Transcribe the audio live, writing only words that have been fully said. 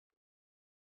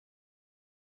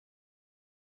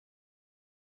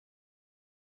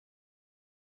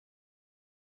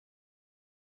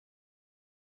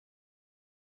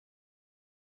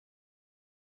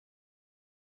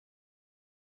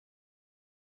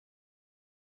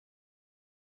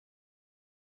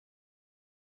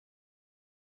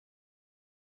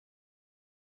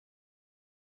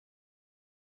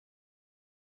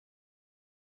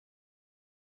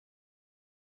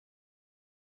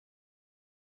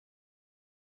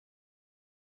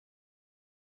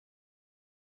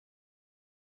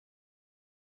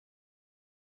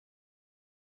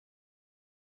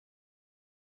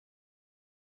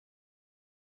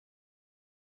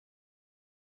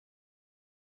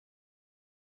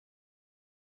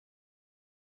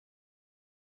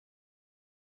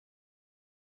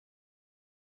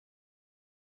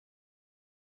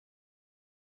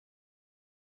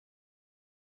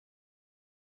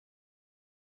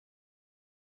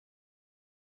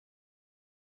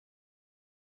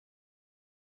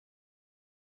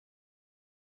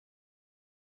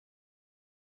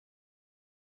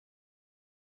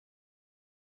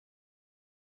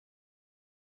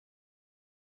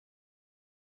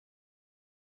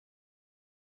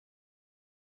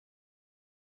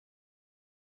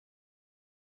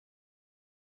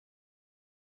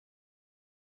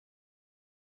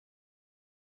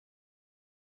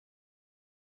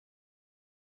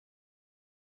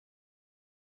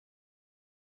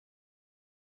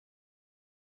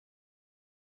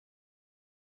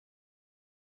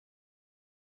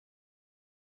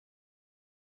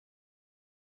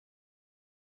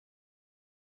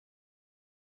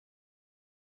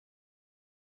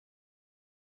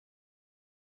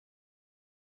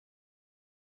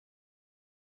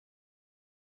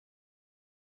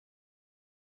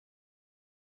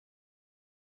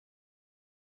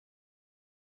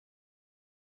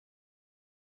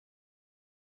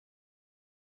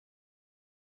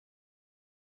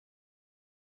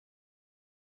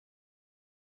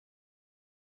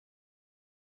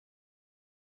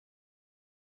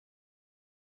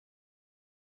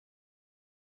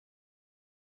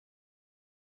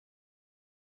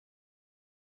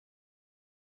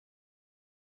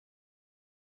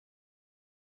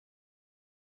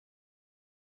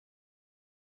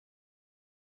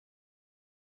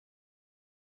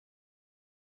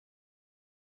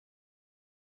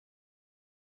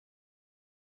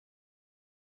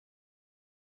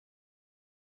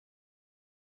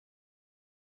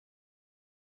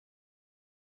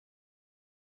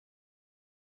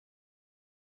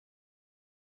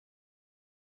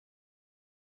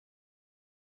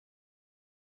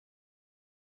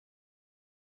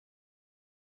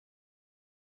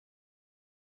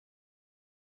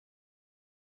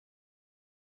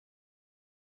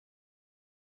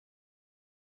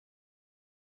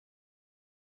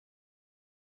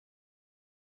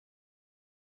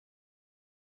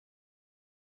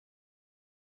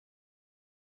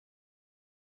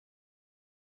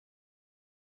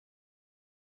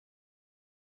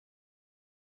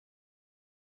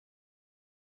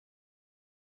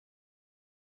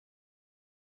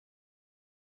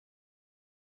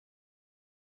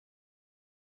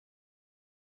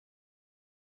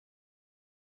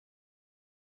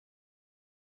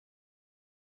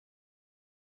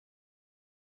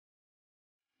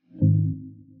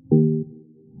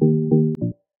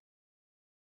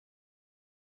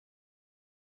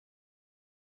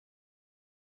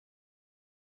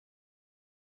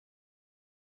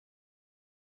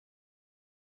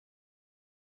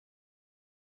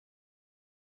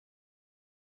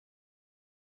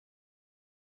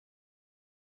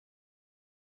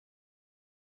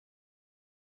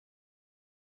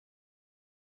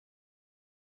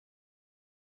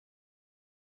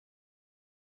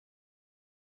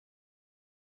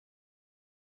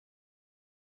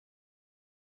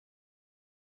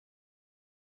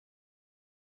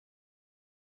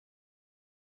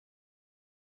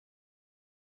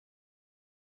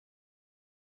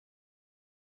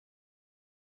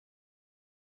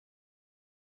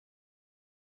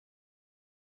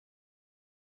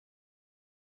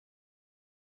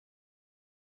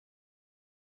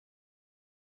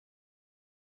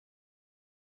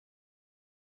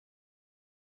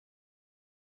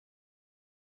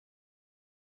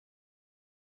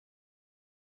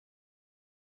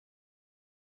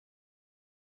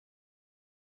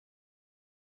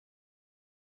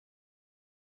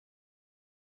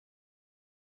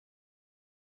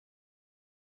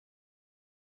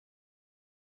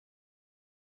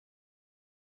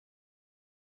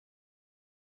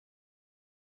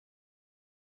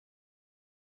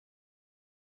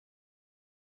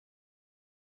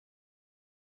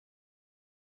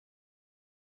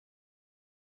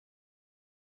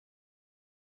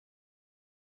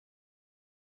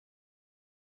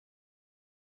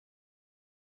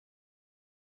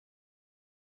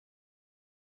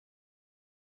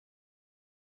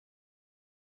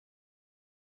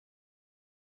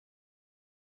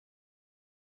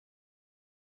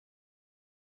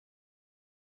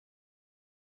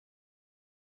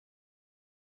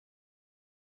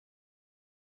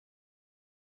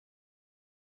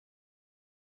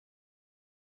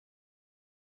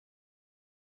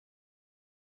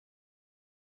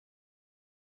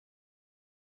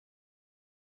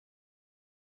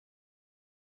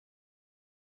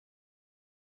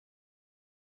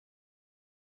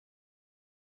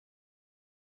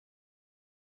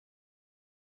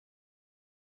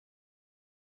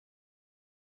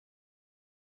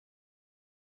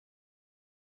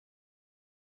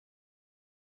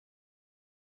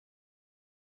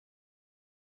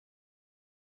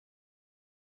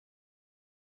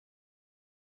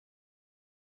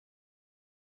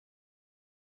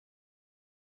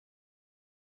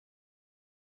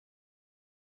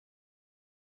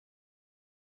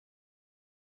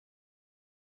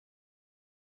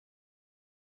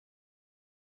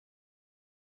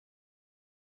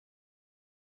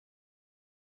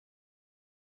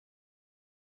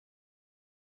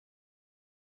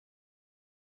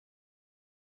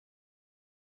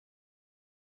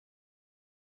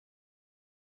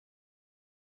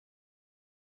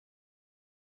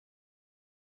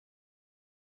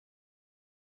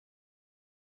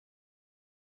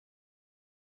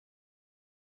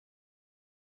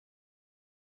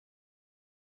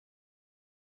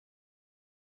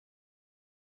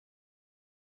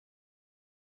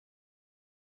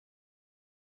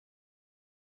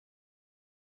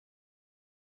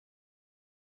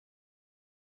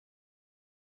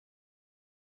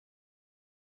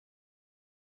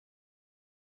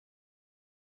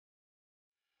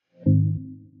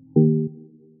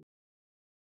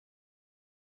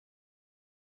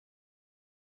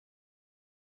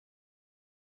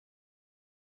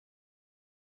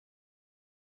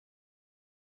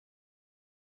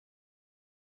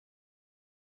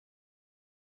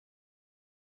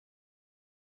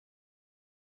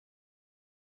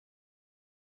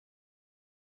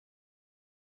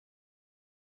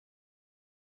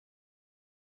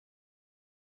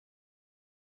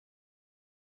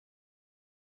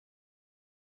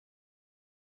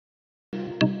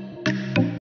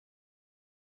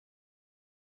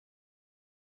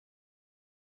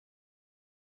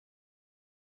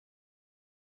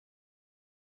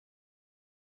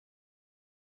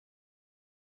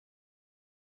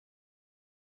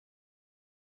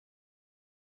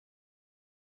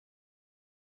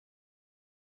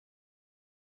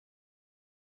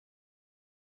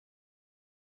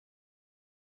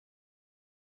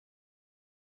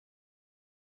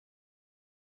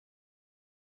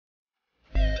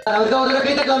நன்றி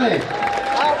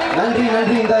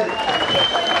நன்றி.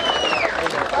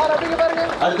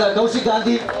 அடுத்த கௌஷிக்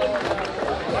காந்தி.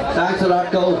 தேங்க்ஸ்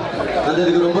லாட் கௌ.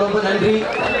 அதுக்கு ரொம்ப ரொம்ப நன்றி.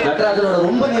 நடராஜனோட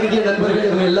ரொம்ப நெருங்கிய நண்பர்கள்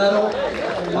இவங்க எல்லாரும்.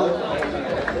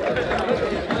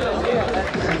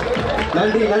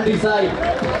 நன்றி நன்றி சாய்.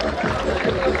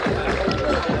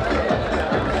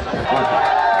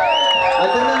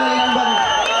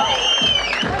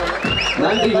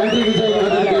 நன்றி நன்றி Vijay.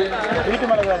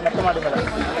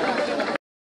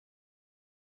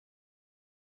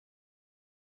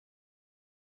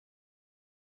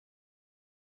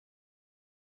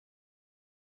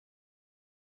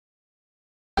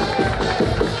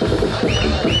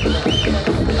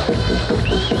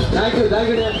 Thank you, thank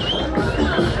you.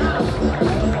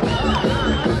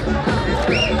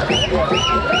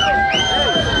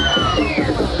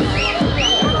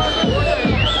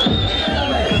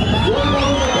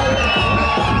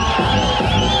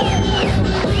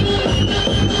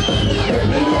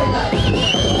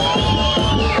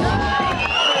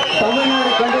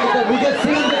 Tamil Nadu கண்டெடுத்த மிக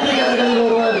சிறந்த கிரிக்கெட்டர்களில்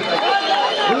ஒருவர்,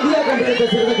 இந்தியா கண்டெடுத்த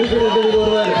சிறந்த கிரிக்கெட்டர்களில்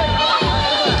ஒருவர்.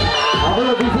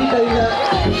 அவ்வளவு பிஸி டைம்ல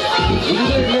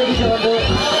இங்கிலீஷ் லேடிஸ் வந்து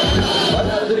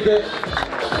வந்திருக்கு.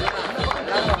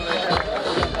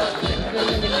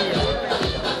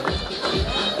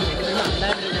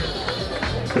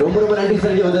 ரொம்ப ரொம்ப நன்றி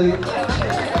சார் வந்தது.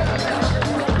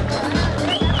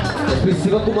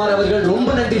 சிவகுமார் அவர்கள் ரொம்ப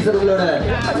நன்றி சார் உங்களோட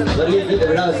வருகைக்கு இந்த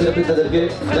விழாவை சிறப்பித்ததற்கு.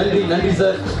 நன்றி நன்றி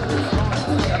சார்.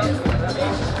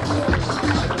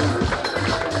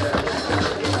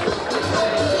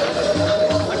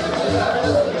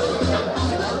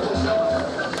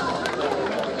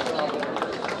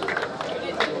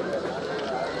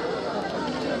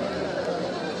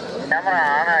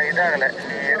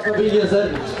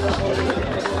 சார்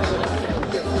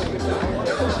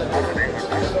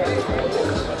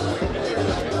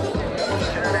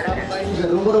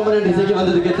ரொம்ப ரொம்ப நன்றி செய்ய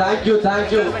வந்ததுக்கு. Thank you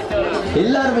thank you.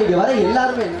 எல்லாருமே இங்க வர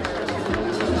எல்லாருமே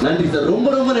நன்றி சார். ரொம்ப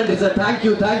ரொம்ப நன்றி சார்.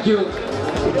 Thank you thank you.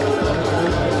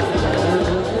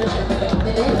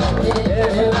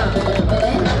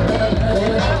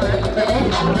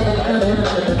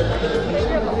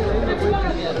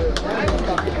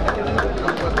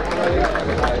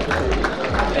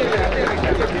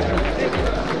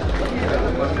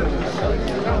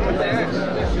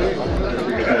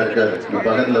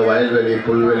 பக்கத்தில் வயல்வெளி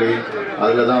புல்வெளி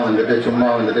அதில் தான் வந்துட்டு சும்மா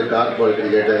வந்துட்டு கார் பால்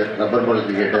கிரிக்கெட்டு, ரப்பர் பால்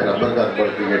கிரிக்கெட்டு, ரப்பர் கார்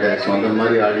பால் கிரிக்கெட்டு, ஸோ அந்த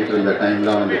மாதிரி ஆடிட்டு இருந்த டைம்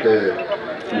தான் வந்துட்டு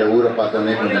இந்த ஊரை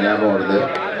பார்த்தோன்னே கொஞ்சம் ஞாபகம் வருது.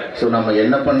 ஸோ நம்ம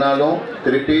என்ன பண்ணாலும்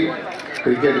திருப்பி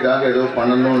கிரிக்கெட்டுக்காக ஏதோ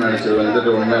பண்ணணும்னு நினச்சது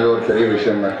வந்துட்டு உண்மையில ஒரு பெரிய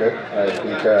விஷயம் இருக்குது. I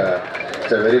think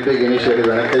it's very big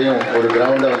initiative. எனக்கையும் ஒரு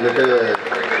கிரவுண்டை வந்துட்டு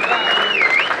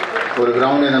ஒரு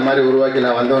கிரவுண்ட் இந்த மாதிரி உருவாக்கி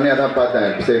நான் வந்தோடனே அதான் பார்த்தேன்.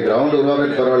 சரி கிரவுண்ட்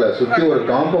உருவாக்கிட்டு பரவாயில்ல, சுற்றி ஒரு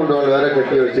காம்பவுண்ட் வால் வேறு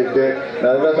கட்டி வச்சுட்டு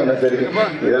அதுதான் சொன்னேன். சரி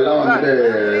இதெல்லாம் வந்துட்டு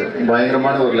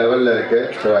பயங்கரமான ஒரு லெவலில் இருக்குது.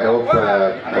 ஸோ ஐ ஹோப்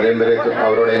அதேமாரி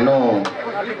அவரோட இன்னும்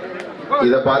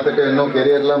இதை பார்த்துட்டு இன்னும்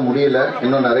கெரியர்லாம் முடியல,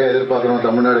 இன்னும் நிறைய எதிர்பார்க்குறோம்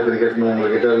தமிழ்நாடு கிரிக்கெட்னு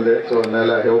உங்கள்கிட்ட இருந்து. ஸோ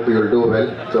அதனால் I hope you will do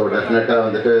well. So டெஃபினட்டாக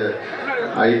வந்துட்டு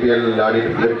ஐபிஎல்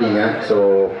ஆடிட்டு இருக்கீங்க. So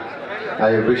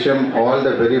I wish him all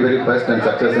the very very best and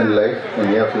success in life in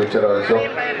near future also.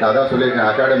 நான் தான் சொல்லியிருக்கேன்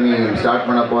அகாடமி ஸ்டார்ட்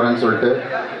பண்ண போகிறேன்னு சொல்லிட்டு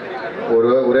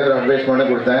ஒரே ஒரு அட்வைஸ் பண்ணி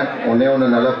கொடுத்தேன். ஒன்று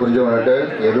நல்லா புரிஞ்சுக்கிட்டு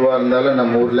எதுவாக இருந்தாலும்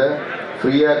நம்ம ஊரில்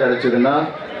ஃப்ரீயாக கிடச்சிதுன்னா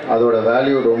அதோட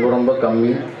வேல்யூ ரொம்ப ரொம்ப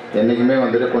கம்மி. என்றைக்குமே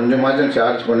வந்துட்டு கொஞ்சமாச்சும்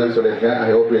சார்ஜ் பண்ணுன்னு சொல்லியிருக்கேன். I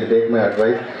hope you take my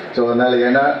advice. So அதனால்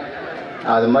ஏன்னா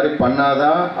அது மாதிரி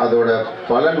பண்ணாதான் அதோட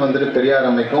பலன் வந்துட்டு தெரிய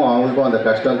ஆரம்பிக்கும், அவங்களுக்கும் அந்த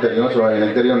கஷ்டம் தெரியும். ஸோ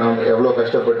எனக்கு தெரியும் நம்ம எவ்வளோ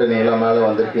கஷ்டப்பட்டு நீங்களாம் மேலே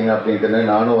வந்திருக்கீங்க அப்படின்ட்டு.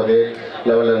 நானும் அதே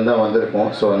லெவலில் இருந்தால் வந்திருக்கோம்.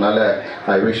 ஸோ அதனால்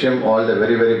I wish him all the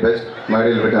very very best.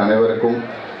 மேடையில் விட்டு அனைவருக்கும்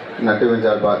நட்டுவின்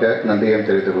சார்பாக நன்றியையும்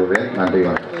தெரிவித்துக் கொள்வேன். நன்றி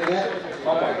வணக்கம்.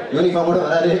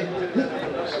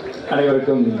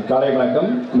 அனைவருக்கும் காலை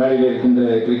வணக்கம். மேடையில் இருக்கின்ற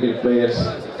கிரிக்கெட் பிளேயர்ஸ்,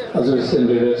 அசோசியேஷன்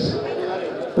லீடர்ஸ்,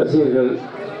 ரசிகர்கள்,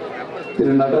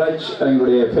 திரு நடராஜ்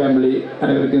அவங்களுடைய ஃபேமிலி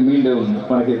அனைவருக்கும் மீண்டும்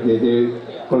வணக்கத்தை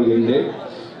தெரிவித்துக் கொள்கின்றேன்.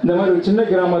 இந்த மாதிரி ஒரு சின்ன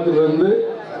கிராமத்திலிருந்து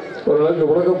ஓரளவுக்கு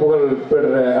உலக புகழ்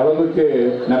பெறுற அளவுக்கு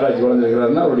நடராஜ்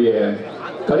வளர்ந்துருக்கிறாருன்னா அவருடைய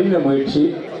கடின முயற்சி,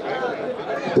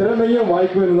 திறமையும்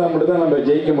வாய்ப்பும் இருந்தால் மட்டும்தான் நம்ம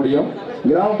ஜெயிக்க முடியும்.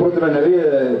 கிராமப்புறத்தில் நிறைய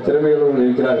திறமைகள்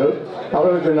இருக்கிறார்கள்.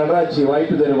 அவர்களுக்கு நடராஜ்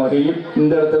வாய்ப்பு தரும் வகையில்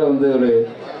இந்த இடத்துல வந்து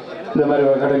இந்த மாதிரி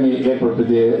ஒரு அகாடமி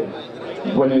ஏற்படுத்தி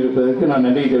பண்ணியிருப்பதற்கு நான்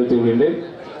நன்றி தெரிவித்துக் கொள்கின்றேன்.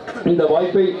 இந்த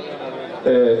வாய்ப்பை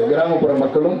கிராமப்புற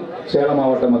மக்களும் சேலம்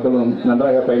மாவட்ட மக்களும்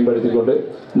நன்றாக பயன்படுத்திக் கொண்டு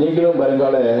நீங்களும்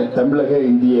வருங்கால தமிழக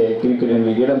இந்திய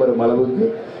கிரிக்கெட்டில் இடம்பெறும் அளவுக்கு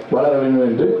வளர வேண்டும்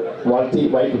என்று வாழ்த்தி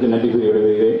வாய்ப்புக்கு நன்றி கூறி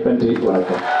விடுகிறேன். நன்றி,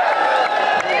 வணக்கம்.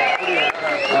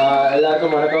 எல்லாருக்கும்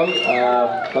எல்லாருக்கும் வணக்கம்.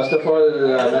 ஃபர்ஸ்ட் ஆஃப் ஆல்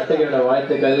நட்டுக்கு என்னோட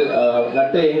வாழ்த்துக்கள்.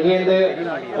 நட்டு எங்கேருந்து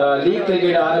லீக்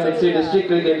கிரிக்கெட் ஆரம்பிச்சு டிஸ்ட்ரிக்ட்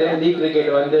கிரிக்கெட்லேருந்து லீக் கிரிக்கெட்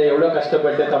வந்து எவ்வளோ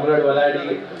கஷ்டப்பட்டு தமிழ்நாடு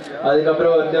விளையாடி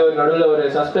அதுக்கப்புறம் வந்து ஒரு நடுவில் ஒரு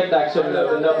சஸ்பெக்ட் ஆக்ஷனில்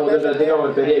இருந்தால் போதுன்றதுக்கு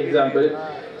ஒரு பெரிய எக்ஸாம்பிள்.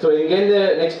 ஸோ இங்கேருந்து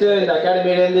நெக்ஸ்ட் இந்த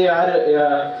அகாடமிலேருந்து யார்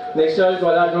நெக்ஸ்ட் லெவலுக்கு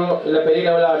விளையாடணும் இல்லை பெரிய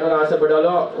லெவலில் ஆடணும்னு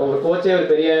ஆசைப்பட்டாலும் உங்கள் கோச்சே ஒரு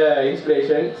பெரிய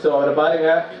இன்ஸ்பிரேஷன். ஸோ அவரை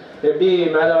பாருங்கள் எப்படி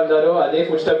மேலே வந்தாரோ அதே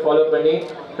ஃபுட் ஸ்டெப் ஃபாலோ பண்ணி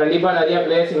கண்டிப்பாக நிறைய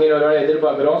பிளேயர்ஸ் இங்கே ஒரு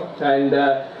எதிர்பார்க்குறோம். அண்ட்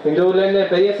இந்த ஊர்லேருந்து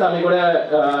பெரியசாமி கூட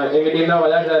எங்கள் டீம் தான்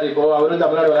விளையாடுறாரு. இப்போது அவரும்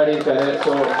தமிழ்நாடு விளையாடி இருக்காரு. ஸோ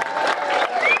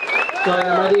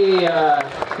இந்த மாதிரி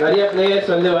நிறைய பிளேயர்ஸ்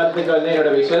வந்து வரதுக்கு வந்து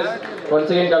என்னோட wishes.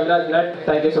 Once again congrats nut.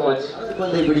 Thank you so much.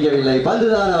 பந்தை பிடிக்கவில்லை,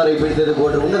 பந்துதான் அவரை பிடித்தது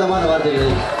போன்ற உன்னதமான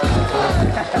வார்த்தைகளை.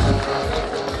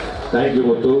 தேங்க்யூ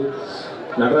முத்து.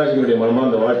 நடராஜனுடைய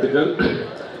மனமார்ந்த வாழ்த்துக்கள்.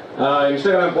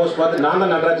 இன்ஸ்டாகிராம் போஸ்ட் பார்த்து நான்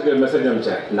தான் நடராஜுக்கு மெசேஜ்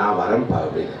அனுப்பிச்சேன், நான் வரேன்ப்பா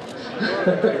அப்படின்னு.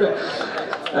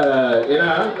 ஏன்னா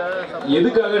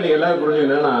எதுக்காக நீங்க எல்லாரும்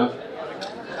புரிஞ்சுக்கணும்னா,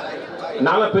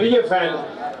 நான் பெரிய ஃபேன்.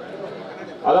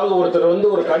 அதாவது ஒருத்தர் வந்து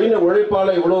ஒரு கடின உழைப்பால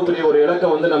இவ்வளவு பெரிய ஒரு இலக்கை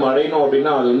வந்து நம்ம அடையணும்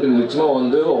அப்படின்னா அது வந்து நிச்சயமா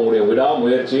வந்து அவங்களுடைய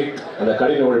விடாமுயற்சி, அந்த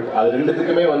கடின உழைப்பு, அது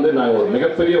ரெண்டுத்துக்குமே வந்து நான் ஒரு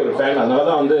மிகப்பெரிய ஒரு ஃபேன்.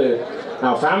 அதனாலதான் வந்து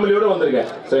நான் ஃபேமிலியோட வந்திருக்கேன்.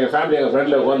 ஸோ எங்கள் ஃபேமிலி எங்கள்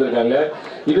ஃப்ரெண்டில் உட்காந்துருக்காங்க.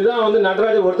 இதுதான் வந்து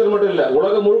நடராஜன் ஒருத்தர் மட்டும் இல்லை,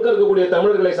 உலகம் முழுக்க இருக்கக்கூடிய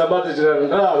தமிழர்களை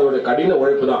சம்பாதிச்சிருக்காருன்றா அதோட கடின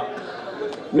உழைப்பு தான்.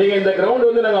 நீங்கள் இந்த கிரவுண்ட்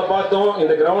வந்து நாங்கள் பார்த்தோம்,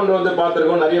 இந்த கிரவுண்ட் வந்து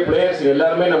பார்த்துருக்கோம். நிறைய பிளேயர்ஸ்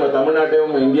எல்லாருமே நம்ம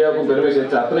தமிழ்நாட்டையும் இந்தியாவுக்கும் பெருமை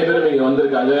சேர்த்து அத்தனை பேரும் நீங்கள்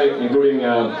வந்திருக்காங்க, இன்க்ளூடிங்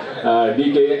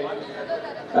டிகே.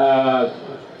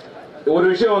 ஒரு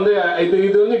விஷயம் வந்து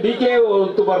இது வந்து டிகே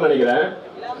ஒத்துப்பார்னு நினைக்கிறேன்.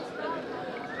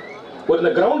 ஒரு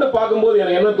இந்த கிரவுண்டை பார்க்கும்போது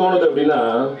எனக்கு என்ன தோணுது அப்படின்னா,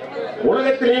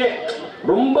 உலகத்திலேயே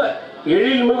ரொம்ப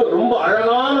எழில்மிகு ரொம்ப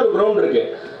அழகான ஒரு கிரவுண்ட் இருக்கு.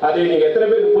 அது நீங்க எத்தனை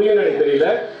பேருக்கு புரியும் எனக்கு தெரியல.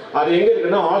 அது எங்க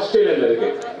இருக்குன்னா ஆஸ்திரேலியால இருக்கு.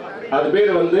 அது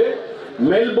பேர் வந்து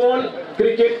மெல்போர்ன்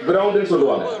கிரிக்கெட் கிரவுண்ட்னு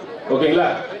சொல்லுவாங்க. ஓகேங்களா?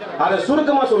 அதை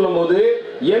சுருக்கமா சொல்லும் போது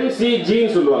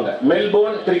MCGன்னு சொல்லுவாங்க,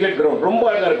 மெல்போர்ன் கிரிக்கெட் கிரவுண்ட். ரொம்ப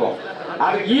அழகா இருக்கும்.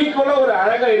 அதுக்கு ஈக்குவலா ஒரு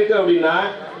அழகா இருக்கு அப்படின்னா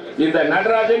இந்த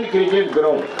Natarajan cricket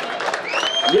ground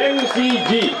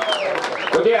MCG.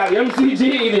 Okay, அது MCG,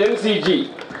 இது MCG.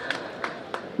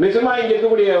 நிஜமா இங்க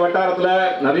இருக்கக்கூடிய வட்டாரத்துல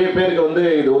நிறைய பேருக்கு வந்து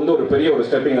இது வந்து ஒரு பெரிய ஒரு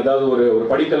ஸ்டெப்பிங், அதாவது ஒரு ஒரு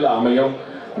படிக்கல்ல அமையும்.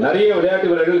 நிறைய விளையாட்டு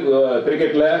வீரர்கள்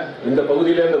கிரிக்கெட்ல இந்த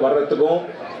பகுதியில இருந்து வர்றதுக்கும்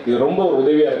இது ரொம்ப ஒரு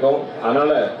உதவியா இருக்கும்.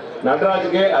 அதனால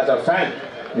நடராஜுக்கு ஆஸ் அ ஃபேன்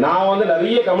நான் வந்து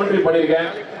நிறைய கமெண்ட்ரி பண்ணியிருக்கேன்.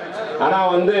 ஆனா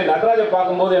வந்து நடராஜை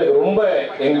பார்க்கும்போது எனக்கு ரொம்ப,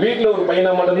 எங்க வீட்டுல ஒரு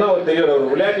பையனை மட்டும்தான் அவர் தெரியும்,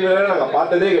 ஒரு விளையாட்டு வீரரை நாங்க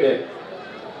பார்த்ததே கிடையாது.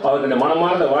 அவருடைய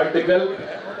மனமார்ந்த வாழ்த்துக்கள்.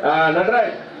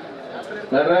 நடராஜ்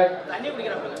நடராஜ்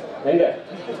எங்க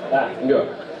இங்க.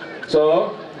 ஸோ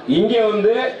இங்க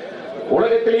வந்து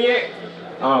உலகத்திலேயே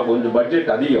கொஞ்சம்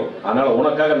பட்ஜெட் அதிகம், அதனால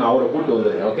உனக்காக நான் அவரை கூப்பிட்டு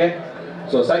வந்துருக்கேன். ஓகே,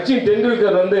 ஸோ சச்சின்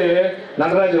டெண்டுல்கர் வந்து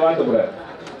Nataraj வாழ்த்துப்படுறார்.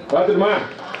 வாழ்த்துமா?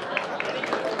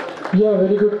 Yeah,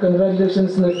 very good.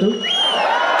 Congratulations, Nattu.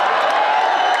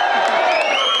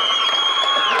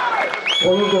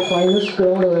 One of the finest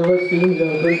crowd I've ever seen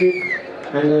built it,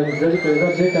 and I'm very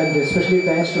congratulated, and especially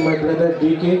thanks to my brother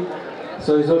D.K. So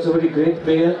he's also a very great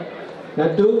player.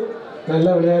 Nattu,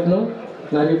 நல்லா விளையாடணும்,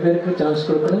 நிறைய பேருக்கு chance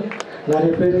கொடுக்கணும்,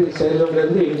 நிறைய பேர்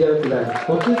சேலம்லேருந்து இந்தியாவுக்கு விளையாடணும்.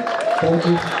 Okay,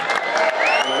 thank you.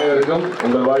 அனைவருக்கும்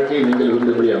உங்கள் வாழ்க்கையை நீங்கள்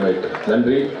விரும்பும்படி அமையட்டும்.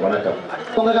 நன்றி, வணக்கம்.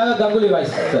 உங்களுக்காக Ganguly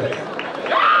voice sir.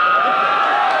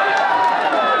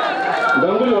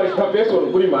 Ganguly voice பேச ஒரு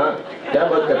புரியுமா?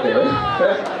 கேபர் கட்டேன்.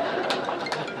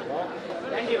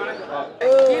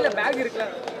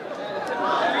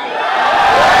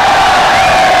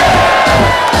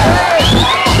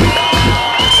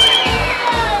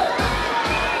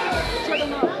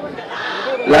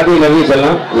 லவ்யூ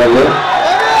சொல்லலாம். லவ்யூ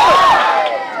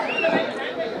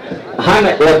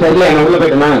தெரியல, என்ன உள்ள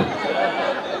போயிட்டுமா?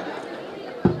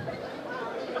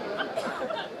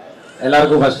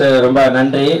 எல்லாருக்கும் ஃபர்ஸ்ட் ரொம்ப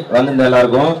நன்றி வந்திருந்த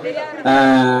எல்லாருக்கும்.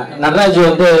 நடராஜ்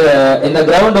வந்து இந்த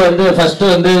கிரவுண்ட் வந்து ஃபர்ஸ்ட்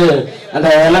வந்து அந்த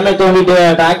எல்லாமே தோண்டிட்டு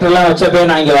டிராக்டர்லாம் வச்சப்போ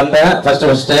நான் இங்கே வந்தேன்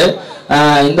ஃபர்ஸ்ட்.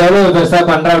 இந்த அளவு பெருசாக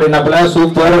பண்ணுறேன் அப்படின்னாப்புல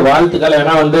சூப்பர், வாழ்த்துக்கள்.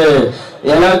 ஏன்னா வந்து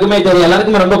எல்லாருக்குமே தெரியும்,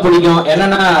 எல்லாருக்குமே ரொம்ப பிடிக்கும்.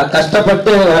 என்னன்னா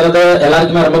கஷ்டப்பட்டு வர்றது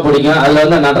எல்லாருக்குமே ரொம்ப பிடிக்கும். அதில்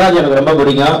வந்து நடராஜ் எனக்கு ரொம்ப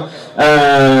பிடிக்கும்.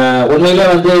 உண்மையிலே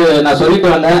வந்து நான் சொல்லிட்டு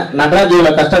வந்தேன், நடராஜ்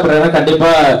இவ்வளோ கஷ்டப்படுறேன்னா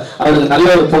கண்டிப்பாக அவருக்கு நல்ல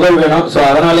ஒரு புகழ் வேணும். ஸோ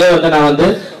அதனாலே வந்து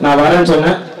நான் வரேன்னு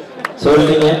சொன்னேன்.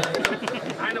 சொல்லிட்டீங்க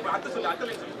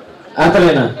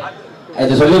அத்தலைண்ணா,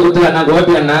 இது சொல்லி கொடுத்துருண்ணா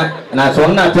கோபி அண்ணா. நான்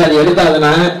சொன்ன அப்போ அது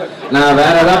எடுக்காதுண்ணா, நான்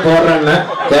வேற ஏதாவது போடுறேன்னா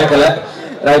கேட்கல.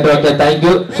 Right, okay,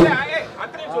 thank you.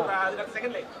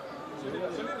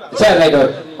 சரி, ரைட்.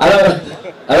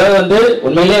 அதாவது வந்து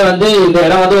உண்மையிலேயே வந்து இந்த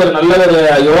இடம் வந்து ஒரு நல்ல ஒரு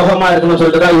யோகமா இருக்குன்னு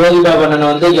சொல்லிட்டு தான் யோகி பாபா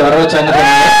அண்ணன் வந்து இங்க வர வச்சாங்க.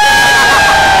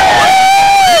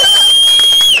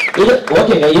 இது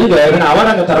ஓகேங்க, இருங்க,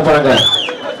 அவன் அங்க தரப்போறாங்க.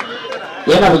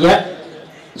 ஏன்னா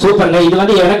சூப்பருங்க. இது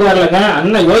வந்து எனக்கு வரலங்க,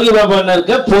 அண்ணன் யோகி பாபா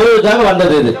இருக்க புகழுக்காக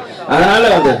வந்தது இது. அதனால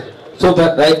வந்து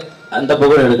சூப்பர். ரைட், அந்த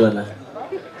புகழ் எடுக்கலண்ணா.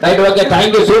 Right, okay,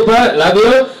 thank you, super, love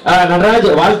you. Nataraj,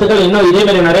 வாழ்த்துக்கள். இன்னும் இதே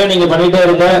மாதிரி நிறைய நீங்க பண்ணிட்டே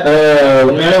இருங்க.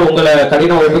 உண்மையிலே உங்களை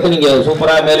கடின உழைப்புக்கு நீங்க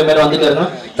சூப்பரா மேலும் மேலும் வந்துட்டு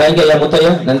இருக்கணும். தேங்க்யூ ஐயா,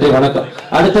 முத்தையா, நன்றி, வணக்கம்.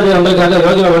 அடுத்தது உங்களுக்காக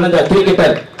யோகி பாபா இந்த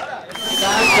கிரிக்கெட்டர்.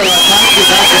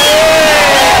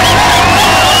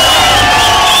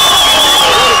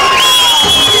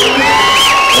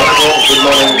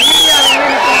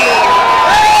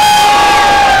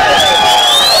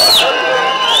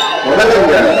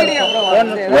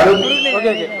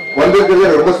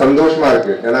 வந்திருக்கிறது ரொம்ப சந்தோஷமா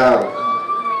இருக்கு. ஏன்னா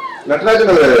நட்ராஜன்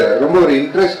ரொம்ப ஒரு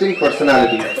இன்ட்ரெஸ்டிங்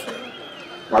பர்சனாலிட்டி.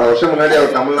 பல வருஷம் முன்னாடி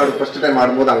அவர் தமிழ்நாடு ஃபர்ஸ்ட் டைம்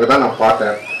ஆடும்போது அங்கதான் நான்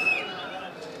பார்த்தேன்.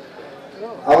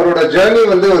 அவரோட ஜேர்னி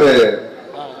வந்து ஒரு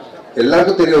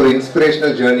எல்லாருக்கும் தெரியும், ஒரு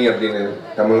இன்ஸ்பிரேஷனல் ஜேர்னி அப்படின்னு.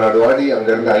 தமிழ்நாடு ஆடி அங்க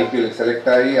இருந்து IPL செலக்ட்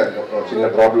ஆகி அதுக்கப்புறம்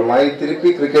சின்ன ப்ராப்ளம் ஆகி திருப்பி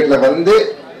கிரிக்கெட்ல வந்து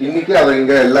இன்னைக்கு அவர்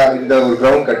இங்க இந்த ஒரு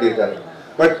கிரவுண்ட் கட்டியிருக்காரு.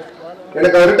 பட்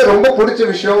எனக்கு அவர்கிட்ட ரொம்ப பிடிச்ச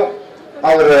விஷயம்,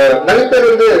 அவர் நிறைய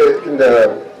பேர் வந்து இந்த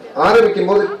ஆரம்பிக்கும்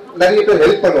போது நிறைய பேர்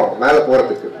ஹெல்ப் பண்ணுவாங்க மேல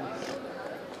போறதுக்கு.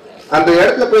 அந்த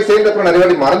இடத்துல போய் சேர்ந்தப்ப நிறைய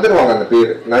வாட்டி மறந்துடுவாங்க அந்த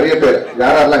பேர், நிறைய பேர்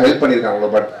யாரெல்லாம் ஹெல்ப்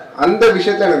பண்ணிருக்காங்க. பட் அந்த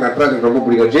விஷயத்துல எனக்கு நட்ராஜன் ரொம்ப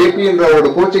பிடிக்கும். JP என்றவரோட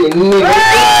கோச்சை இன்னைக்கு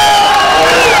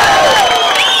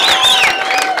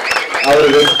அவர்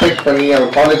ரெஸ்பெக்ட் பண்ணி,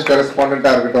 அவர் காலேஜ்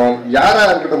கரஸ்பாண்டா இருக்கட்டும், யாரா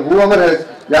இருக்கட்டும்,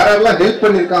 யாரெல்லாம் ஹெல்ப்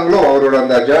பண்ணிருக்காங்களோ அவரோட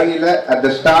அந்த ஜேர்னில at the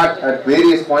start at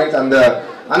various points,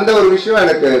 அந்த ஒரு விஷயம்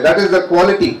எனக்கு தட் இஸ் த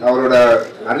குவாலிட்டி. அவரோட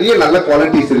நிறைய நல்ல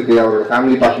குவாலிட்டிஸ் இருக்கு. அவரோட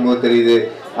ஃபேமிலி பார்க்கும்போது தெரியுது.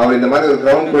 அவர் இந்த மாதிரி ஒரு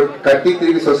கிரவுண்ட் கட்டி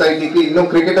திருப்பி சொசைட்டிக்கு இன்னும்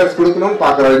கிரிக்கெட்டர்ஸ் கொடுக்கணும்னு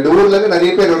பாக்குறாரு. இந்த ஊர்ல இருந்து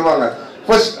நிறைய பேர் வருவாங்க.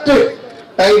 ஃபர்ஸ்ட்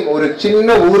டைம் ஒரு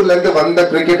சின்ன ஊர்ல இருந்து வந்த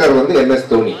கிரிக்கெட்டர் வந்து MS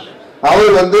தோனி.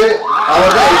 அவர் வந்து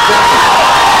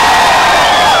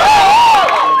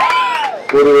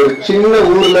ஒரு சின்ன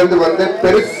ஊர்ல இருந்து வந்து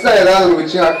பெருசா ஏதாவது ஒரு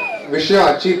விஷயம்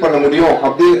அச்சீவ் பண்ண முடியும்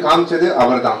அப்படின்னு காமிச்சது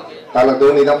அவர் தான்.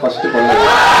 தோனி தான் ஃபர்ஸ்ட் பண்ணது.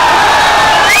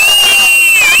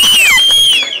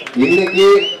 இன்னைக்கு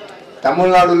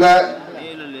தமிழ்நாடுல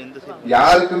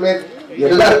யாருக்குமே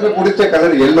எல்லாருக்கும் பிடிச்ச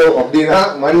கலர் எல்லோ அப்படின்னா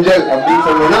மஞ்சள் அப்படின்னு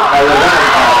சொல்லணும்னா அவர்தான்.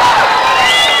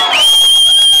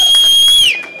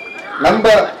 நம்ம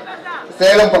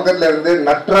சேலம் பக்கத்துல இருந்து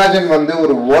நட்ராஜன் வந்து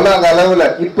ஒரு உலக அளவுல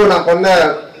இப்போ நான் பண்ண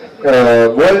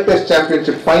வேர்ல்ட் டெஸ்ட்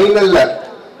சாம்பியன்ஷிப் ஃபைனல்ல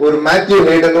ஒரு மேத்யூ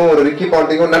ஹேடனும் ஒரு ரிக்கி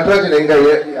பாண்டிங்கும் நட்ராஜன் எங்க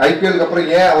IPL அப்புறம்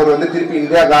ஏன் அவர் வந்து திருப்பி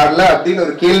இந்தியா கார்ல அப்படின்னு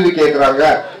ஒரு கேள்வி கேட்கிறாங்க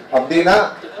அப்படின்னா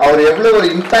அவர் எவ்வளவு ஒரு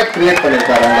இம்பாக்ட் கிரியேட்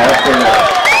பண்ணிருக்காரு அந்த ஆஸ்திரேலியா.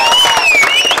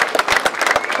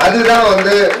 அதுதான்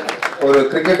வந்து ஒரு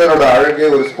கிரிக்கெட்டரோட அழகு,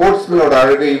 ஒரு ஸ்போர்ட்ஸ்மேனோட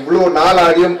அழகு. இவ்வளவு நாள்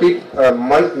ஆடியும்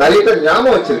நிறைய பேர்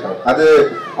ஞாபகம் வச்சிருக்காங்க. அது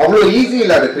அவ்வளவு ஈஸி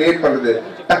இல்ல அதை கிரியேட் பண்றது.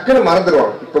 டக்குன்னு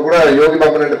மறந்துடுவாங்க. இப்ப கூட யோகி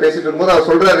பாபன் பேசிட்டு இருக்கும்போது அவர்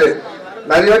சொல்றாரு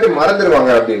நிறைய வாட்டி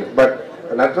மறந்துடுவாங்க அப்படின்னு. பட்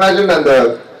நட்ராஜன் அந்த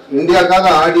இந்தியாக்காக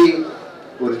ஆடி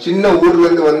ஒரு சின்ன ஊர்ல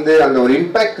இருந்து வந்து அந்த ஒரு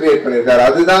இம்பாக்ட் கிரியேட் பண்ணிருக்காரு.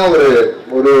 அதுதான்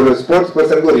ஒரு ஸ்போர்ட்ஸ்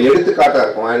பர்சனுக்கு ஒரு எடுத்துக்காட்டா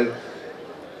இருக்கும். அண்ட்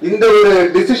இந்த ஒரு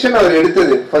டிசிஷன் அவர்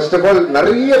எடுத்தது, ஃபர்ஸ்ட் ஆஃப் ஆல்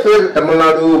நிறைய பேர்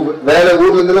தமிழ்நாடு வேற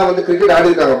ஊர்ல இருந்து எல்லாம் வந்து கிரிக்கெட் ஆடி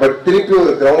இருக்காங்க. பட் திருப்பி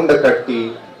ஒரு கிரவுண்ட கட்டி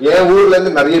என் ஊர்ல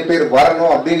இருந்து நிறைய பேர்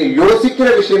வரணும் அப்படின்னு யோசிக்கிற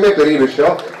விஷயமே பெரிய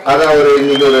விஷயம். அதை அவர்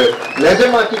இன்னைக்கு ஒரு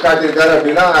நிஜமாக்கி காட்டியிருக்காரு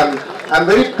அப்படின்னா I'm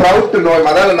very proud to know.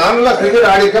 அதாவது நானும்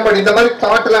கிரிக்கெட் ஆடி இருக்கேன். பட் இந்த மாதிரி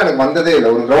தாட் எல்லாம் எனக்கு வந்ததே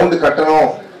இல்லை. ஒரு கிரவுண்டு கட்டணும்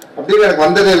அப்படின்னு எனக்கு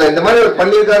வந்ததே இல்லை. இந்த மாதிரி ஒரு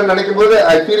பண்ணியிருக்காருன்னு நினைக்கும் போது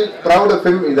I feel proud of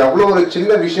him. இது அவ்வளோ ஒரு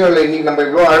சின்ன விஷயம் இல்லை. இன்னைக்கு நம்ம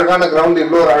இவ்வளோ அழகான கிரவுண்ட்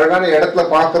இவ்வளோ ஒரு அழகான இடத்துல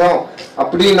பாக்குறோம்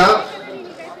அப்படின்னா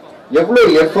எவ்வளோ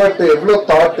எஃபர்ட், எவ்வளோ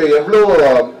தாட், எவ்வளோ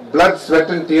பிளட்,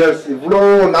 ஸ்வெட் அண்ட் டியர்ஸ், இவ்வளோ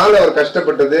நாள் அவர்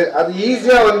கஷ்டப்பட்டது. அது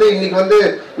ஈஸியா வந்து இன்னைக்கு வந்து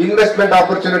இன்வெஸ்ட்மெண்ட்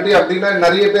ஆப்பர்ச்சுனிட்டி அப்படின்னா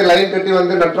நிறைய பேர் லைன் கட்டி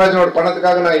வந்து நட்ராஜனோட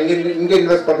பணத்துக்காக நான் இங்க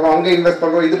இன்வெஸ்ட் பண்றோம், அங்க இன்வெஸ்ட்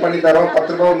பண்றோம், இது பண்ணி தரோம்,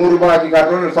 10 ரூபாய் 100 ரூபாய் ஆக்கி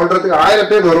காட்டுறோம் சொல்றதுக்கு 1000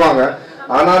 பேர் வருவாங்க.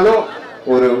 ஆனாலும்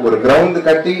ஒரு கிரவுண்ட்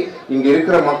கட்டி இங்க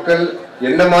இருக்கிற மக்கள்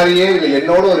என்ன மாதிரியே இல்லை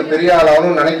என்னோட ஒரு பெரிய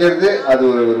ஆளாகணும் நினைக்கிறது அது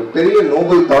ஒரு பெரிய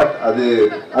நோபல் தாட்.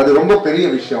 அது ரொம்ப பெரிய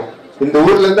விஷயம். இந்த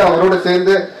ஊர்ல இருந்து அவரோட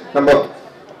சேர்ந்து நம்ம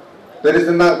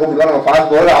பெருசுன்னா கூப்பிடுவோம், நம்ம ஃபாஸ்ட்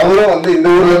பவுலர் அவரும் வந்து இந்த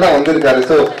ஊர்ல தான் வந்திருக்காரு.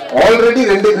 ஸோ ஆல்ரெடி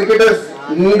 2 கிரிக்கெட்டர்ஸ்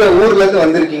இந்த ஊர்ல இருந்து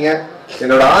வந்திருக்கீங்க.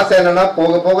 என்னோட ஆசை என்னன்னா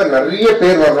போக போக நிறைய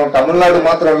பேர் வரணும். தமிழ்நாடு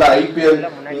மாத்திரம் இல்ல, IPL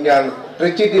இங்க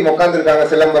ட்ரிச்சி டீம் உட்காந்துருக்காங்க,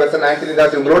 சிலம்பரசன், ஆண்டனி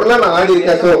தாஸ், இவங்களோட எல்லாம் நான் ஆடி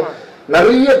இருக்கேன். ஸோ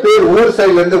நிறைய பேர் ஊர்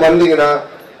சைட்ல இருந்து வந்தீங்கன்னா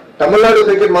தமிழ்நாடு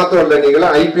கிரிக்கெட் மாத்திரம் இல்ல,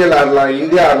 நீங்களாம் IPL ஆடலாம்,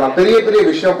 இந்தியா ஆடலாம், பெரிய பெரிய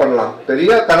விஷயம் பண்ணலாம்.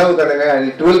 பெரிய கனவு கணுங்க. And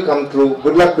it will come true.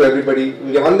 Good luck to everybody.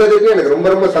 இங்க வந்ததுக்கு எனக்கு ரொம்ப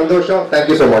ரொம்ப சந்தோஷம்.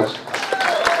 Thank you so much.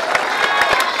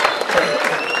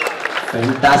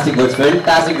 Fantastic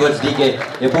words DK.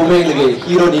 எப்பவுமே எங்களுக்கு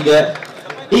ஹீரோ நீங்க.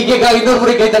 DK-க்கா இன்னொரு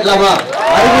முறை கை தட்டலாமா?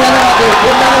 அருமையான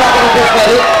வார்த்தை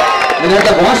பேசுறாரு.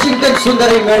 இந்த வாஷிங்டன்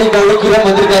சுந்தரை மேடைக்கு அழைக்கிறோம்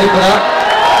வந்திருக்காரு. இப்பதான்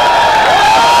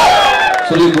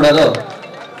சொல்லிக்கூடாதோ,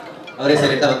 அவரே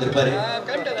சரியா வந்திருப்பாரு.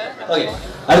 ஓகே,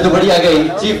 அடுத்தபடியாக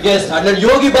சீஃப் கெஸ்ட் அண்ணன்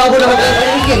யோகி பாபு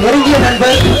நமக்கு நெருங்கிய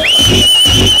நண்பர்.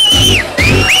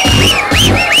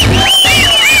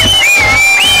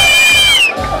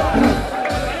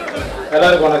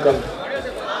 எல்லாருக்கும் வணக்கம்.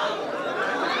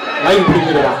 மைக்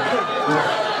பிடிக்கிறா.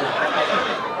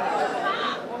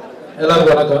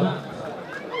 எல்லாருக்கும் வணக்கம்.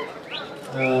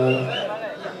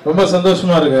 ரொம்ப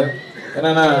சந்தோஷமா இருக்கு.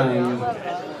 என்னன்னா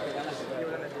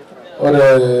ஒரு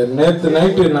நேற்று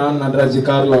நைட்டு நான் நடராஜ்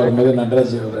காரில் வரும்போது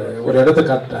நடராஜ் ஒரு இடத்த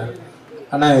காட்டிட்டார்.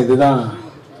 ஆனால் இதுதான்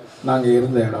நாங்கள்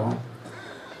இருந்த இடம்.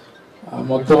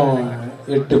 மொத்தம்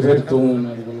 8 பேர்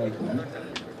தூங்குனதுக்குள்ள இருக்கும்.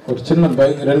 ஒரு சின்ன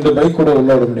பைக், 2 பைக் கூட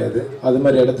உள்ள விட முடியாது, அது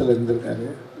மாதிரி இடத்துல இருந்திருக்காரு.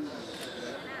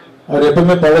 அவர்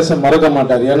எப்பவுமே பழச மறக்க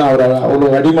மாட்டார். ஏன்னா அவர்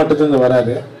அவ்வளோ அடிமட்டத்துலேருந்து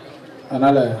வராரு.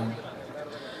 அதனால்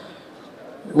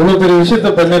இவ்வளோ பெரிய விஷயத்த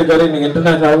பண்ணியிருக்காரு. இன்னைக்கு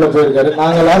இன்டர்நேஷனல் லெவலில் போயிருக்காரு.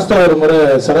 நாங்கள் லாஸ்ட்டாக ஒரு முறை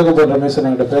சரகு போன்ற ரமேஷன்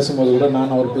என்கிட்ட பேசும்போது கூட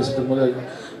நான் அவர் பேசிட்டு போது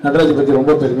நடராஜை பற்றி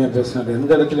ரொம்ப பெருமையாக பேசினார்.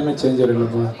 எந்த இடத்துலையுமே சேஞ்ச்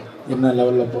இல்லைப்பா, என்ன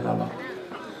லெவலில் போனாலும்.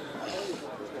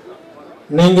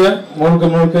 நீங்கள் முழுக்க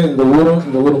முழுக்க இந்த ஊரும்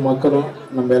இந்த ஊர் மக்களும்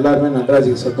நம்ம எல்லாருமே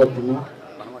நடராஜுக்கு சப்போர்ட் பண்ணோம்.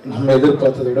 நம்ம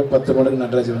எதிர்பார்த்ததை விட 10 மடங்கு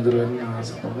நடராஜ் வந்துடுவாருன்னு நான்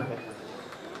ஆசைப்படுறேன்.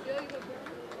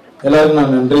 எல்லாருக்கும்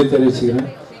நான் நன்றி தெரிவிச்சுக்கிறேன்.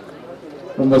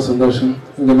 ரொம்ப சந்தோஷம்.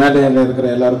 இங்கே மேடையில் இருக்கிற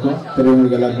எல்லாருக்கும்,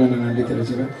 பெரியவங்களுக்கு எல்லாருக்கும் நான் நன்றி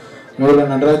தெரிவிச்சுக்கிறேன். முதல்ல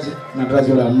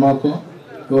நடராஜோட அம்மாவுக்கும்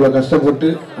இவ்வளோ கஷ்டப்பட்டு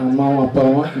அம்மாவும்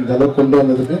அப்பாவும் இந்த அளவுக்கு கொண்டு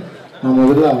வந்ததுக்கு நான்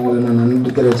முதல்ல அவங்களுக்கு நான்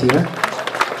நன்றி தெரிவிச்சுக்கிறேன்.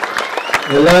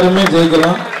 எல்லாருமே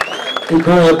ஜெயிக்கலாம்.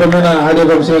 இப்போ எப்பவுமே நான் ஆடியோ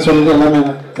பம்ப்ஸில் சொல்லுறது எல்லாமே,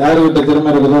 யாருக்கிட்ட திறமை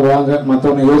இருக்குதோ வாங்க,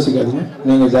 மற்றவனை யோசிக்காதீங்க,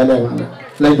 நீங்கள் ஜாலியாக வாங்க,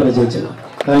 லைஃப்பில் ஜெயிச்சிடலாம்.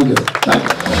 தேங்க்யூ.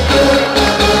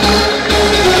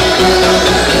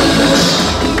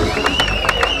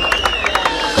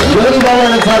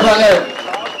 சார்பாக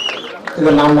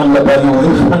இதை நான் நல்ல பாருங்க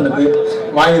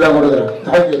வாங்கி தான் கொடுக்குறேன்.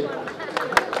 தேங்க்யூ.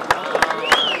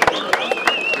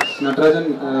 Natarajan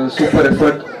super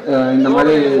effort. இந்த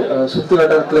மாதிரி சுற்று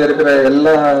வட்டாரத்தில் இருக்கிற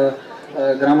எல்லா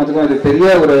கிராமத்துக்கும் இது பெரிய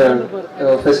ஒரு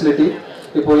ஃபெசிலிட்டி.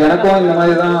 இப்போ எனக்கும் இந்த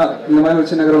மாதிரி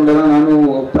ஒரு சின்ன கிரவுண்டில் தான் நானும்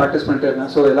ப்ராக்டிஸ் பண்ணிட்டு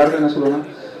இருக்கேன். ஸோ எல்லாருக்கும் என்ன சொல்லணும்னா,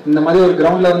 இந்த மாதிரி ஒரு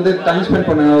கிரவுண்டில் வந்து டைம் ஸ்பெண்ட்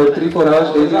பண்ணுங்க. ஒரு 3-4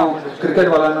 ஹவர்ஸ் டெய்லியும்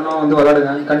கிரிக்கெட் விளாடணும்னா வந்து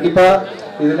விளாடுங்க. கண்டிப்பாக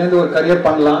இதுலேருந்து ஒரு கரியர்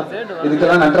பண்ணலாம்.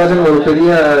 இதுக்கெல்லாம் நடராஜன் ஒரு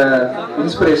பெரிய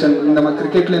இன்ஸ்பிரேஷன். இந்த மாதிரி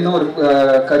கிரிக்கெட்லேருந்தும் ஒரு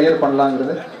கரியர்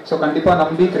பண்ணலாங்கிறது. ஸோ கண்டிப்பாக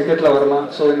நம்பி கிரிக்கெட்டில் வரலாம்.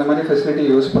 ஸோ இந்த மாதிரி ஃபெசிலிட்டி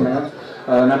யூஸ் பண்ணுங்கள்.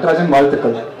 நடராஜன்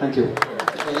வாழ்த்துக்கள். தேங்க்யூ.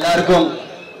 எல்லாருக்கும்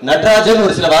நடராஜன்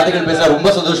ஒரு சில வார்த்தைகள் பேச ரொம்ப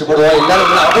சந்தோஷப்படுவோம்.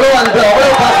 எல்லாரும் அவ்வளோ அன்பு,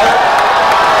 அவ்வளோ பாசம்.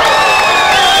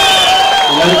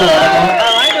 எல்லாருக்கும் வணக்கம்.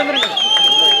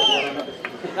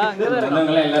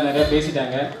 அண்ணங்களாம் எல்லாம் நிறையா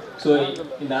பேசிட்டாங்க. ஸோ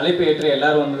இந்த அழைப்பு ஏற்று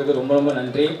எல்லாரும் வந்ததுக்கு ரொம்ப ரொம்ப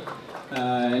நன்றி.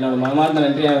 என்னோட மனமார்ந்த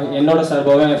நன்றி என்னோட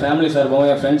சார்பாகவும், என் ஃபேமிலி சார்பாகவும்,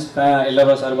 என் ஃப்ரெண்ட்ஸ்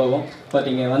எல்லாரோட சார்பாகவும். பட்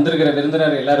இங்கே வந்திருக்கிற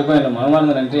விருந்தினர் எல்லாருக்கும் என்னோட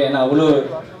மனமார்ந்த நன்றி. ஏன்னா அவ்வளோ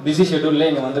பிஸி ஷெட்யூலில்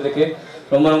இங்கே வந்ததுக்கு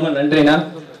ரொம்ப ரொம்ப நன்றிண்ணா.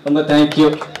 ரொம்ப தேங்க்யூ.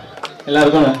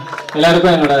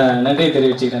 எல்லாருக்கும் என்னோட நன்றியை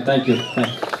தெரிவிச்சுக்கிறேன். தேங்க்யூ.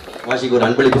 வாஷிக்கு ஒரு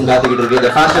அன்பளிப்பும் காத்துக்கிட்டு இருக்கு.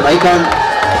 இந்த fashion icon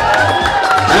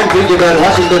and cricketer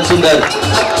Washington Sundar.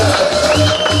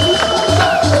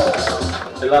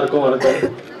 எல்லாருக்கும் வணக்கம்.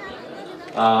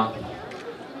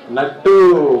 நட்டு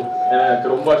எனக்கு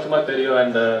ரொம்ப வருஷமா தெரியும்.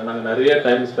 அண்ட் நாங்கள் நிறைய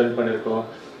டைம் ஸ்பெண்ட் பண்ணியிருக்கோம்.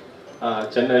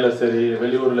 சென்னையில் சரி,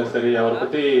 வெளியூரில் சரி, அவரை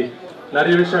பற்றி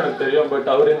நிறைய விஷயம் எனக்கு தெரியும். பட்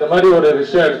அவர் இந்த மாதிரி ஒரு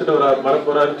விஷயம் எடுத்துகிட்டு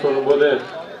வரப்போறாருன்னு சொல்லும்போது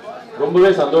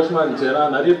ரொம்பவே சந்தோஷமா இருந்துச்சு. ஏன்னா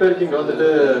நிறைய பேருக்கு இங்கே வந்துட்டு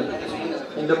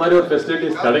இந்த மாதிரி ஒரு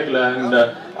ஃபெசிலிட்டிஸ் கிடைக்கல. அண்ட்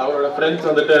அவரோட ஃப்ரெண்ட்ஸ்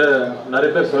வந்துட்டு நிறைய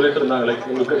பேர் சொல்லிட்டு இருந்தாங்க, லைக்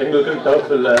எங்களுக்குன்னு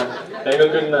டர்ஃப் இல்லை,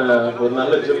 எங்களுக்குன்னு ஒரு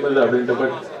நல்ல ஜிம் இல்லை அப்படின்ட்டு.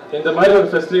 பட் இந்த மாதிரி ஒரு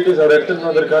ஃபெசிலிட்டிஸ் அவர் எடுத்துகிட்டு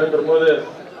வந்திருக்காருன்ற போது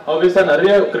ஆப்வியஸாக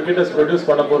நிறைய கிரிக்கெட்டர்ஸ் ப்ரொடியூஸ்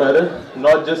பண்ண போறாரு.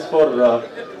 நாட் ஜஸ்ட் ஃபார்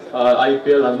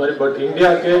ஐபிஎல் அந்த மாதிரி, பட்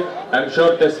இந்தியாவுக்கு ஐம்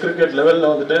ஷோர் டெஸ்ட் கிரிக்கெட்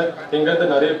லெவலில் வந்துட்டு இங்கேருந்து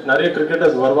நிறைய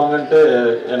கிரிக்கெட்டர்ஸ் வருவாங்கன்ட்டு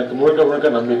எனக்கு முழுக்க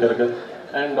நம்பிக்கை இருக்கு.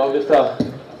 அண்ட் ஆப்வியஸாக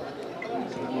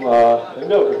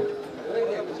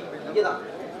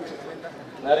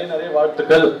நிறைய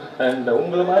வாழ்த்துக்கள். அண்ட்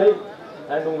உங்களை மாதிரி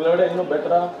அண்ட் உங்களோட இன்னும்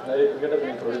பெட்டரா நிறைய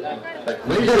கிரிக்கெட்டர்ஸ் ப்ரொடியூஸ்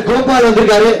பண்ணுங்க. கோபால்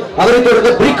வந்திருக்காரு. அவரை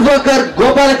தொடர்ந்து பிரிக் ஒர்க்கர்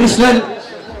கோபாலகிருஷ்ணன்.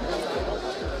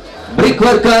 பிரிக்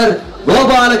worker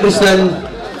Gopalakrishnan.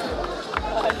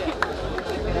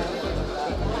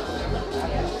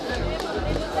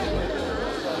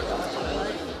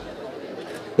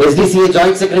 SDCA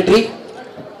joint secretary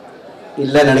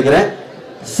இல்ல நினைக்கிறேன்.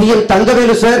 CM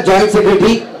Thangavelu sir joint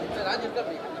secretary.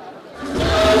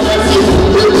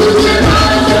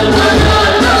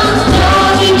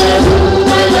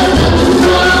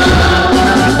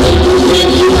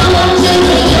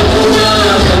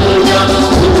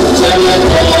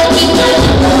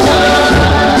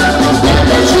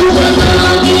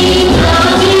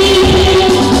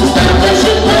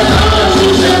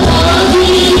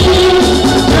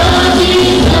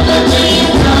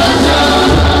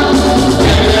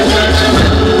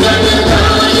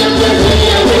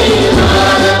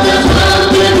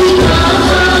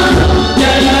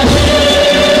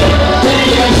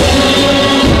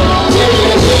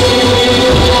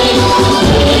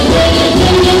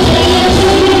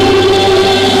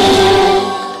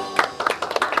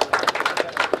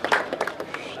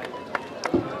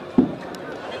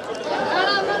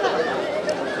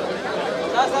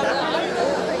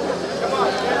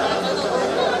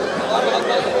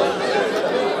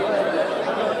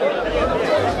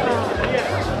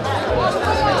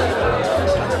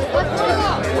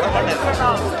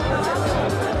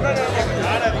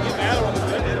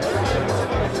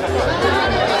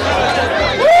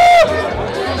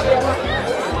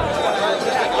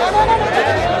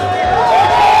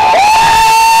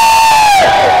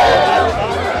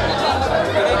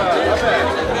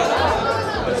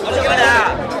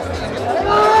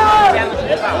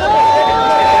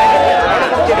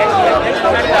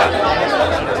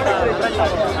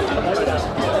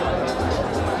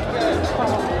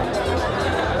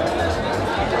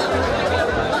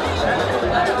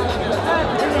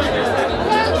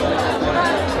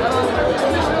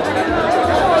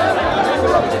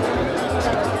 பார்க்கலாம்.